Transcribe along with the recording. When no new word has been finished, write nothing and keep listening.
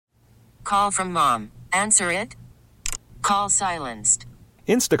Call from mom. Answer it. Call silenced.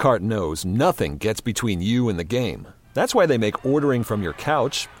 Instacart knows nothing gets between you and the game. That's why they make ordering from your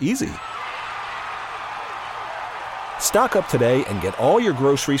couch easy. Stock up today and get all your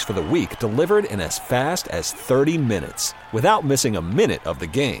groceries for the week delivered in as fast as 30 minutes without missing a minute of the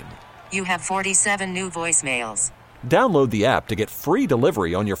game. You have 47 new voicemails. Download the app to get free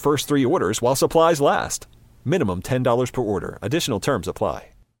delivery on your first 3 orders while supplies last. Minimum $10 per order. Additional terms apply.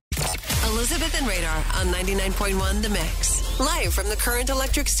 Elizabeth and Radar on 99.1 The Mix. Live from the Current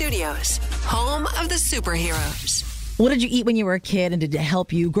Electric Studios. Home of the superheroes. What did you eat when you were a kid and did it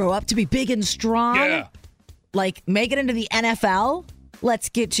help you grow up to be big and strong? Yeah. Like make it into the NFL? Let's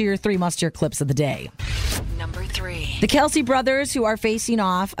get to your 3 must-hear clips of the day. Number 3. The Kelce brothers, who are facing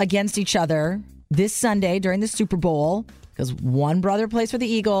off against each other this Sunday during the Super Bowl, because one brother plays for the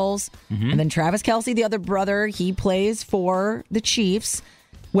Eagles, and then Travis Kelce, the other brother, he plays for the Chiefs.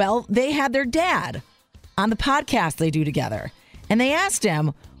 Well, they had their dad on the podcast they do together, and they asked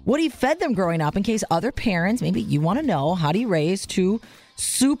him what he fed them growing up in case other parents, maybe you want to know, how do you raise 2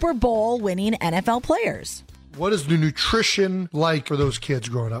 Super Bowl winning NFL players? What is the nutrition like for those kids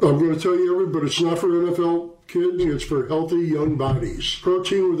growing up? I'm going to tell you, Eric, but it's not for NFL kids. It's for healthy young bodies.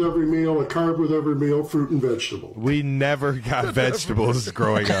 Protein with every meal, a carb with every meal, fruit and vegetable. We never got vegetables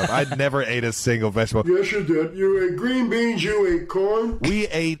growing up. I never ate a single vegetable. Yes, you did. You ate green beans, you ate corn. We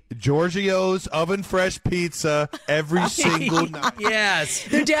ate Giorgio's oven fresh pizza every single night. Yes.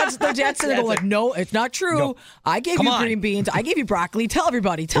 Their dad's sitting there like, no, it's not true. No. I gave Come you on. green beans. I gave you broccoli. Tell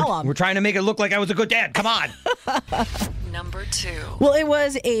everybody. Tell them. We're trying to make it look like I was a good dad. Come on. Number 2. Well, it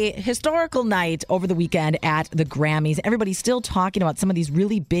was a historical night over the weekend at the Grammys. Everybody's still talking about some of these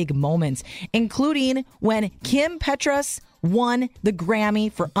really big moments, including when Kim Petras won the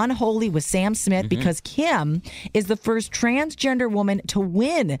Grammy for Unholy with Sam Smith, because Kim is the first transgender woman to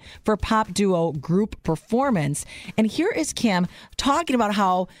win for pop duo group performance. And here is Kim talking about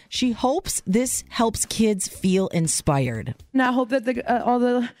how she hopes this helps kids feel inspired. And I hope that all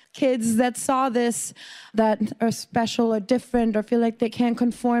the kids that saw this, that are special or different or feel like they can't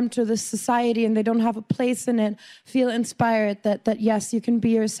conform to this society and they don't have a place in it, feel inspired that yes, you can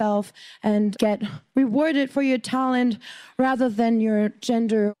be yourself and get rewarded for your talent rather than your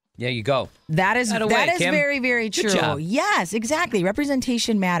gender. There you go. That is That away, Kim. very, very Good true. job. Yes, exactly.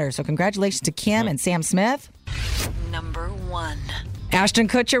 Representation matters. So congratulations to Kim and Sam Smith. Number 1. Ashton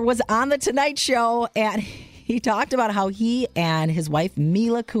Kutcher was on The Tonight Show, and he talked about how he and his wife,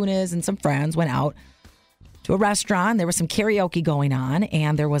 Mila Kunis, and some friends went out to a restaurant. There was some karaoke going on,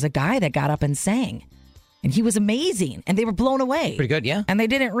 and there was a guy that got up and sang. And he was amazing, and they were blown away. Pretty good, yeah. And they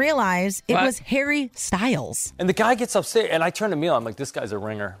didn't realize it What? was Harry Styles. And the guy gets upstairs, and I turn to Mila. I'm like, this guy's a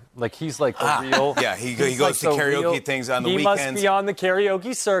ringer. Like, he's like the real. Yeah, he he's goes to the karaoke real- things on the he weekends. He must be on the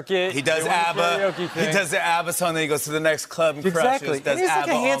karaoke circuit. He does doing the ABBA. karaoke thing. He does the ABBA song, then he goes to the next club and Exactly. crushes. Does And he's like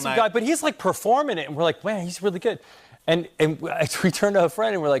ABBA a all handsome night. guy, but he's like performing it, and we're like, man, he's really good. And we turned to a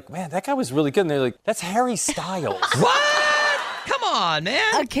friend, and we're like, man, that guy was really good. And they're like, that's Harry Styles. What? Come on,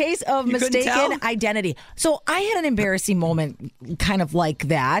 man. A case of You couldn't mistaken tell? identity. So I had an embarrassing moment kind of like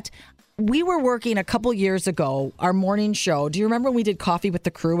that. We were working a couple years ago, our morning show. Do you remember when we did Coffee with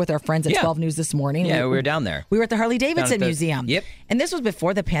the Crew with our friends at Yeah. 12 News This Morning? Yeah, we were down there. We were at the Harley Davidson Down at the- Museum. Yep. And this was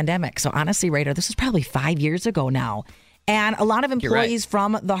before the pandemic. So honestly, Radar, this was probably 5 years ago now. And a lot of You're right. employees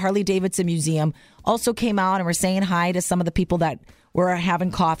from the Harley Davidson Museum also came out and were saying hi to some of the people that were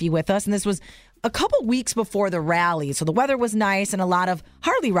having coffee with us. And this was a couple weeks before the rally. So the weather was nice, and a lot of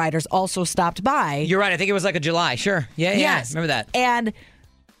Harley riders also stopped by. You're right. I think it was like a July. Sure. Yeah, Yes. Remember that. And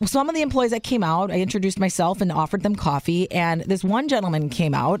some of the employees that came out, I introduced myself and offered them coffee. And this one gentleman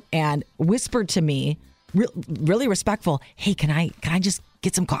came out and whispered to me, really respectful, hey, can I just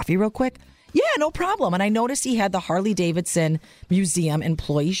get some coffee real quick? Yeah, no problem. And I noticed he had the Harley Davidson Museum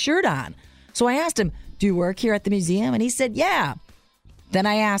employee shirt on. So I asked him, do you work here at the museum? And he said, yeah. Then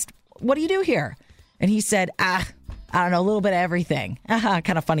I asked, what do you do here? And he said, I don't know, a little bit of everything.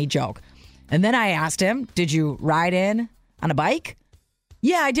 Kind of funny joke. And then I asked him, did you ride in on a bike?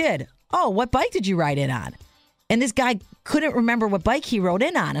 Yeah, I did. Oh, what bike did you ride in on? And this guy couldn't remember what bike he rode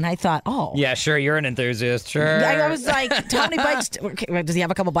in on. And I thought, oh. Yeah, sure. You're an enthusiast. Sure. I was like, how many bikes? Okay, does he have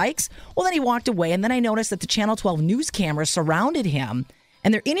a couple bikes? Well, then he walked away. And then I noticed that the Channel 12 news cameras surrounded him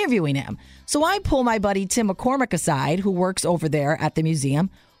and they're interviewing him. So I pull my buddy Tim McCormick aside, who works over there at the museum.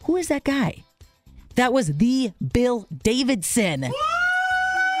 Who is that guy? That was the Bill Davidson.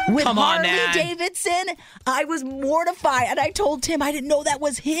 With Come on, Harley man. Davidson, I was mortified. And I told Tim I didn't know that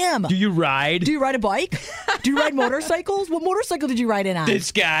was him. Do you ride? Do you ride a bike? Do you ride motorcycles? What motorcycle did you ride in on?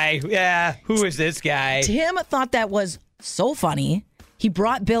 This guy. Yeah. Who is this guy? Tim thought that was so funny. He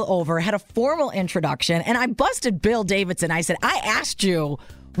brought Bill over, had a formal introduction, and I busted Bill Davidson. I said, I asked you,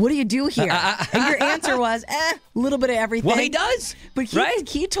 what do you do here? And your answer was, a little bit of everything. Well, he does. But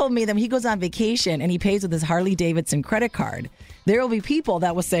he told me that when he goes on vacation and he pays with his Harley Davidson credit card, there will be people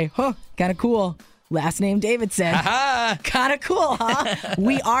that will say, huh, kind of cool. Last name Davidson. Kind of cool, huh?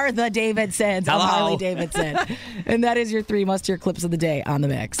 We are the Davidsons of Harley Davidson. And that is your 3 must-hear clips of the day on The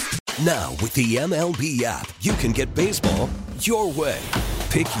Mix. Now, with the MLB app, you can get baseball your way.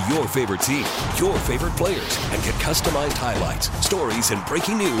 Pick your favorite team, your favorite players, and get customized highlights, stories, and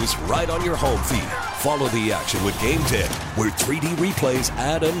breaking news right on your home feed. Follow the action with Game Day, where 3D replays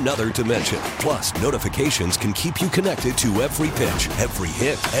add another dimension. Plus, notifications can keep you connected to every pitch, every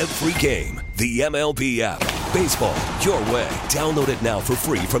hit, every game. The MLB app. Baseball your way. Download it now for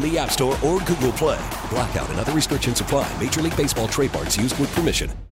free from the App Store or Google Play. Blackout and other restrictions apply. Major League Baseball trademarks used with permission.